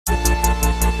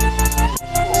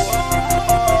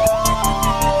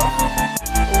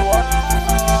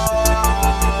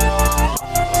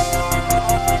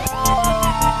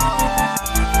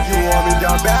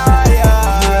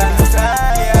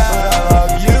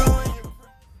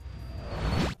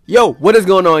Yo, what is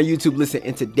going on YouTube? Listen,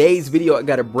 in today's video I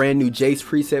got a brand new Jace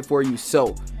preset for you.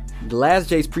 So the last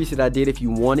Jace preset I did, if you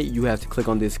want it, you have to click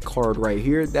on this card right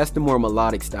here. That's the more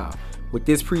melodic style. With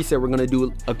this preset, we're gonna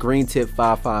do a green tip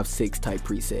 556 type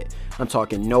preset. I'm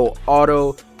talking no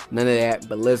auto, none of that,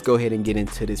 but let's go ahead and get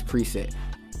into this preset.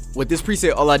 With this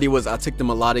preset, all I did was I took the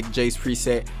melodic Jace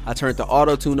preset, I turned the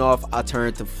auto tune off, I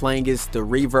turned the flanges, the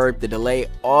reverb, the delay,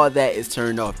 all that is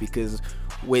turned off because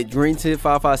with green tip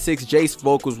 556, Jace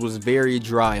vocals was very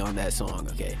dry on that song.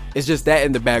 Okay, it's just that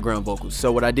in the background vocals.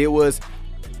 So what I did was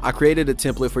I created a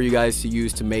template for you guys to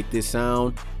use to make this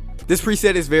sound. This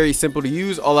preset is very simple to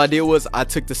use. All I did was I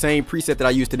took the same preset that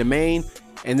I used in the main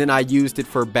and then I used it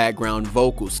for background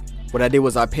vocals. What I did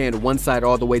was I panned one side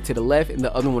all the way to the left and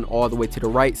the other one all the way to the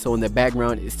right, so in the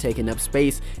background it's taking up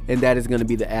space, and that is going to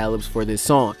be the ad-libs for this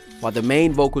song, while the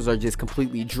main vocals are just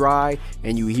completely dry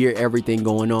and you hear everything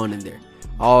going on in there.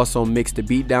 I also mixed the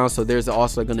beat down, so there's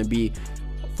also going to be,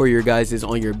 for your guys, is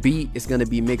on your beat, it's going to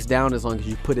be mixed down as long as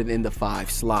you put it in the 5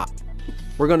 slot.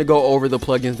 We're going to go over the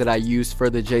plugins that I used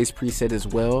for the Jace preset as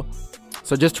well.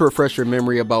 So just to refresh your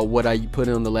memory about what I put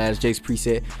in the last Jace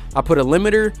preset, I put a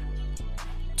limiter,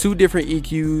 2 different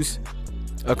EQs,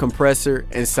 a compressor,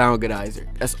 and sound goodizer.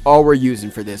 That's all we're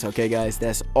using for this, okay guys?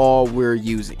 That's all we're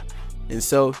using. And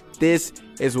so this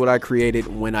is what I created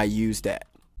when I used that.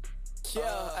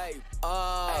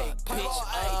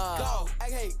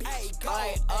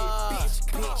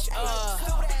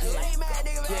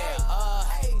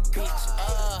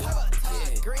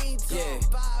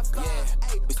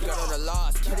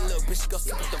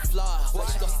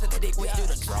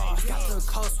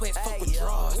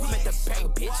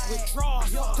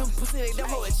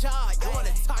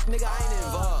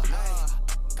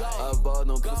 Above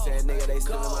no pussy ass nigga, they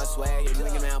stealing my swag. You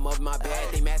nigga, man, I'm up in my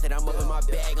bag. They mad that I'm up in my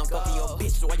bag. I'm fucking your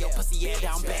bitch while your pussy ass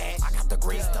down bad. I got the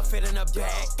green stuff in the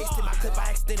bag. It's in my clip, I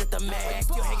extended the mag.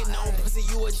 You hanging on pussy,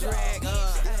 you a drag.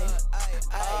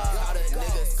 All the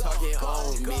niggas talking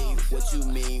on me. What you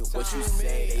mean? What you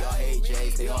say? They all hate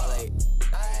Jace. They all like.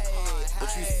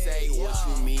 What you say? What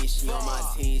you mean? She on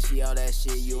my team. She all that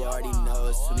shit. You already know.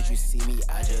 As soon as you see me,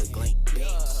 I just blink.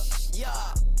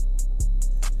 Yeah.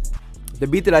 The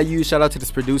beat that I used, shout out to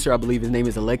this producer, I believe his name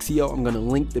is Alexio. I'm going to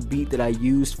link the beat that I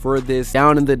used for this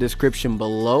down in the description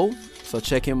below. So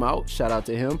check him out. Shout out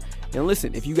to him. And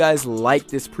listen, if you guys like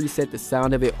this preset, the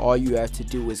sound of it, all you have to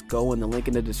do is go in the link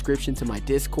in the description to my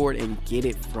Discord and get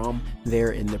it from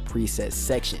there in the preset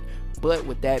section. But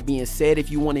with that being said,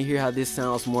 if you want to hear how this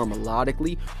sounds more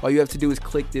melodically, all you have to do is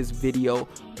click this video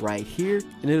right here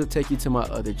and it'll take you to my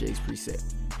other Jace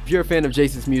preset. If you're a fan of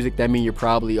Jace's music, that means you're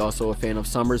probably also a fan of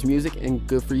Summer's music, and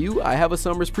good for you. I have a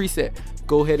Summer's preset.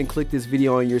 Go ahead and click this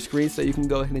video on your screen so you can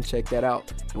go ahead and check that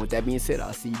out. And with that being said,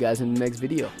 I'll see you guys in the next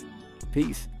video.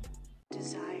 Peace.